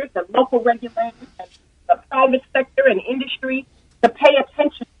regulators and local regulators and the private sector and industry to pay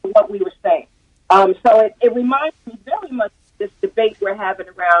attention to what we were saying. So it reminds me very much of this debate we're having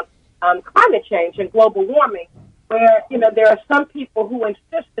around climate change and global warming, where, there are some people who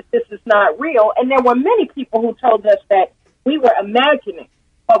insist that this is not real, and there were many people who told us that we were imagining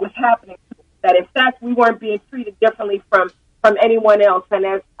what was happening, that in fact we weren't being treated differently from anyone else. And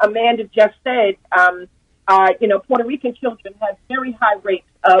as Amanda just said, Puerto Rican children have very high rates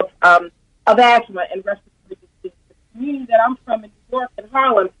of asthma and respiratory disease. The community that I'm from in New York and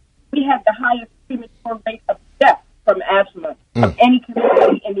Harlem, we have the highest premature rate of death from asthma of any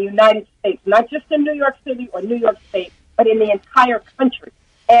community in the United States, not just in New York City or New York State, but in the entire country.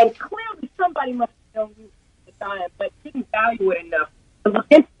 And clearly somebody must have known the dying, but didn't value it enough to look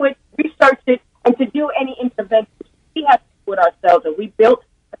into it, research it, and to do any intervention. We have to do it ourselves. And we built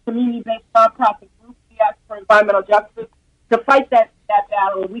a community-based nonprofit group, we asked for environmental justice, to fight that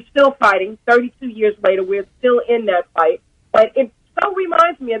battle. And we're still fighting. 32 years later, we're still in that fight. But it so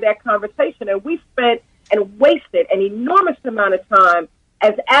reminds me of that conversation. And we spent and wasted an enormous amount of time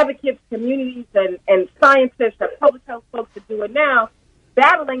as advocates, communities, and scientists and public health folks are doing now,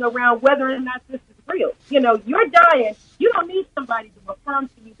 battling around whether or not this is real. You're dying. You don't need somebody to affirm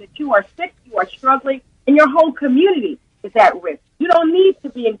to you that you are sick, you are struggling, and your whole community is at risk. You don't need to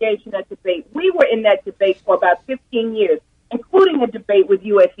be engaged in that debate. We were in that debate for about 15 years, including a debate with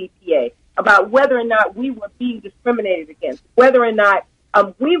US EPA about whether or not we were being discriminated against, whether or not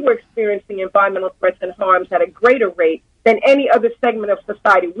we were experiencing environmental threats and harms at a greater rate than any other segment of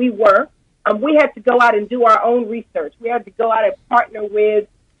society. We were. We had to go out and do our own research. We had to go out and partner with,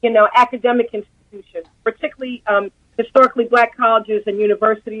 academic institutions, particularly historically black colleges and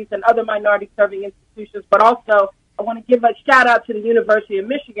universities and other minority-serving institutions. But also, I want to give a shout-out to the University of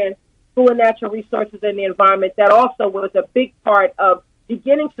Michigan School of Natural Resources and the Environment. That also was a big part of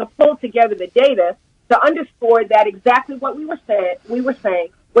beginning to pull together the data to underscore that exactly what we were saying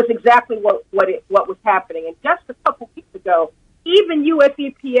was exactly what was happening. And just a couple weeks ago, even U.S.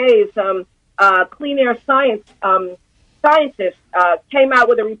 EPA's clean air scientists came out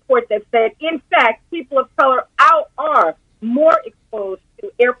with a report that said, in fact, people of color are more exposed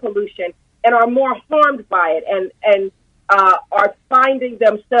to air pollution and are more harmed by it, and are finding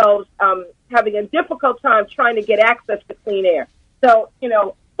themselves having a difficult time trying to get access to clean air. So,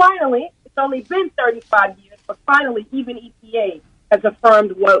 finally, it's only been 35 years, but finally, even EPA has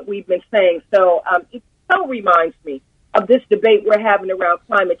affirmed what we've been saying. So it so reminds me of this debate we're having around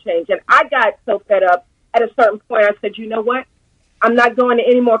climate change. And I got so fed up at a certain point, I said, you know what? I'm not going to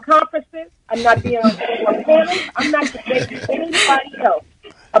any more conferences. I'm not being on any more panels. I'm not debating anybody else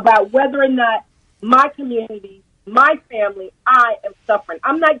about whether or not my community, my family, I am suffering.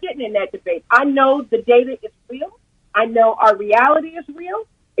 I'm not getting in that debate. I know the data is real. I know our reality is real.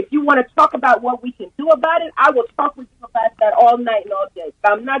 If you want to talk about what we can do about it, I will talk with you about that all night and all day.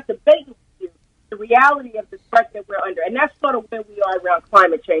 But I'm not debating with you the reality of the threat that we're under. And that's sort of where we are around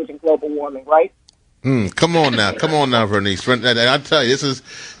climate change and global warming, right? Come on now, Vernice. I tell you, this is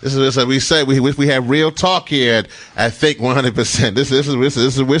we say we have real talk here at Think 100%. This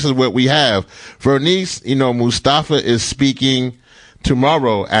is what we have. Vernice, Mustafa is speaking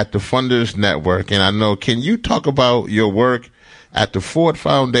tomorrow at the Funders Network, and I know. Can you talk about your work at the Ford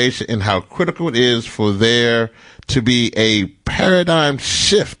Foundation and how critical it is for there to be a paradigm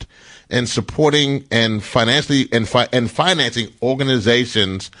shift in supporting and financially and financing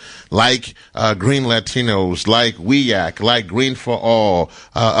organizations like Green Latinos, like WEAC, like Green for All,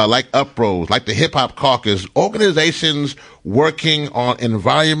 like UPROS, like the Hip Hop Caucus, organizations working on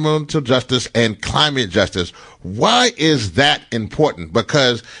environmental justice and climate justice. Why is that important?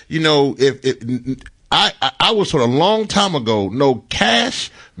 Because I was sort of a long time ago, no cash,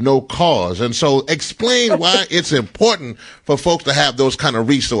 no cause. And so explain why it's important for folks to have those kind of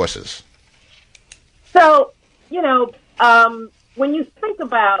resources. So, when you think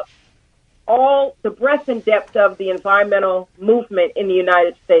about all the breadth and depth of the environmental movement in the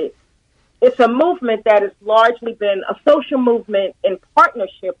United States, it's a movement that has largely been a social movement in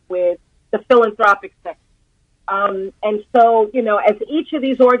partnership with the philanthropic sector. And so, as each of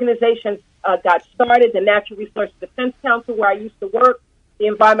these organizations got started, the Natural Resources Defense Council, where I used to work, the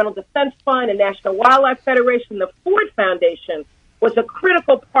Environmental Defense Fund, and National Wildlife Federation, the Ford Foundation was a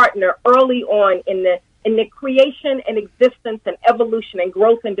critical partner early on in the creation and existence and evolution and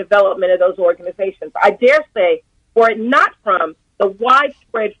growth and development of those organizations. I dare say, were it not from the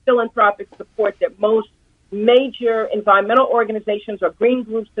widespread philanthropic support that most major environmental organizations, or green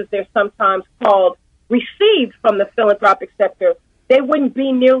groups as they're sometimes called, received from the philanthropic sector, they wouldn't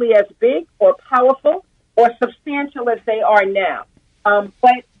be nearly as big or powerful or substantial as they are now.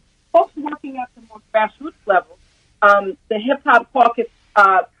 But folks working at the more grassroots level, the Hip Hop Caucus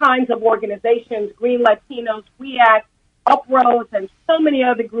kinds of organizations, Green Latinos, WEAC, UPROS, and so many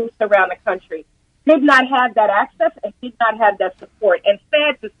other groups around the country, did not have that access and did not have that support. And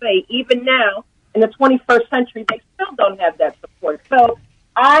sad to say, even now, in the 21st century, they still don't have that support. So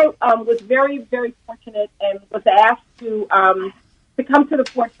I was very, very fortunate and was asked to come to the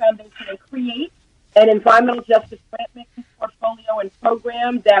Ford Foundation and create an environmental justice grant-making portfolio and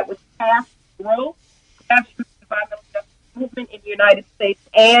program that was passed through grassroots environmental justice movement in the United States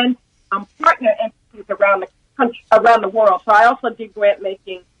and partner entities around the country, around the world. So I also did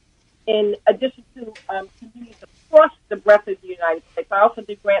grant-making in addition to communities across the breadth of the United States. I also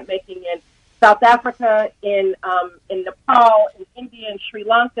did grant-making in South Africa, in Nepal, in India, in Sri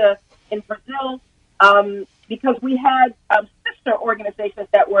Lanka, in Brazil, because we had sister organizations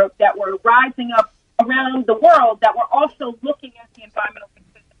that were rising up around the world that were also looking at the environmental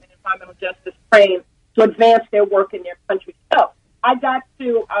system and environmental justice frame to advance their work in their country. So I got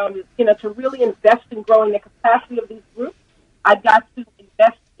to, to really invest in growing the capacity of these groups. I got to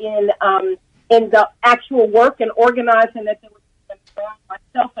invest in the actual work and organizing that they were doing.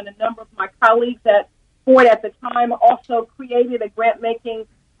 Myself and a number of my colleagues at Ford at the time also created a grant-making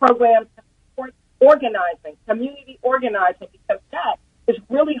program to support organizing, community organizing, because that is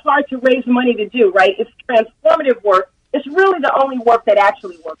really hard to raise money to do, right? It's transformative work. It's really the only work that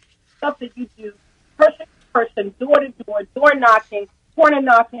actually works. Stuff that you do person to person, door to door, door knocking, corner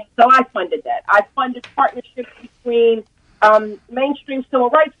knocking. So I funded that. I funded partnerships between mainstream civil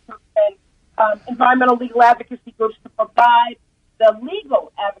rights groups and environmental legal advocacy groups to provide the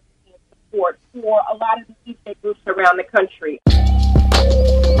legal advocacy and support for a lot of the DJ groups around the country.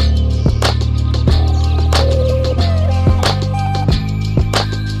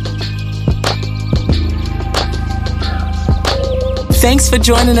 Thanks for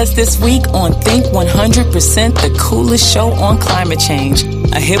joining us this week on Think 100%, the coolest show on climate change,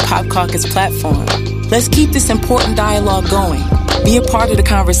 a Hip Hop Caucus platform. Let's keep this important dialogue going. Be a part of the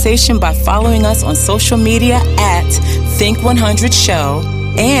conversation by following us on social media at Think100Show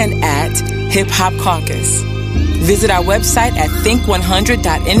and at Hip Hop Caucus. Visit our website at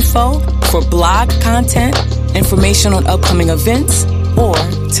think100.info for blog content, information on upcoming events, or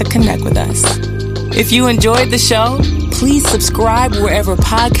to connect with us. If you enjoyed the show, please subscribe wherever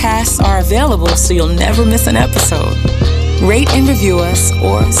podcasts are available so you'll never miss an episode. Rate and review us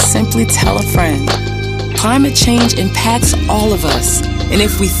or simply tell a friend. Climate change impacts all of us, and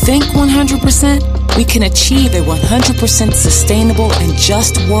if we think 100%, we can achieve a 100% sustainable and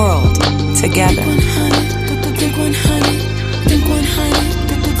just world together. Think 100.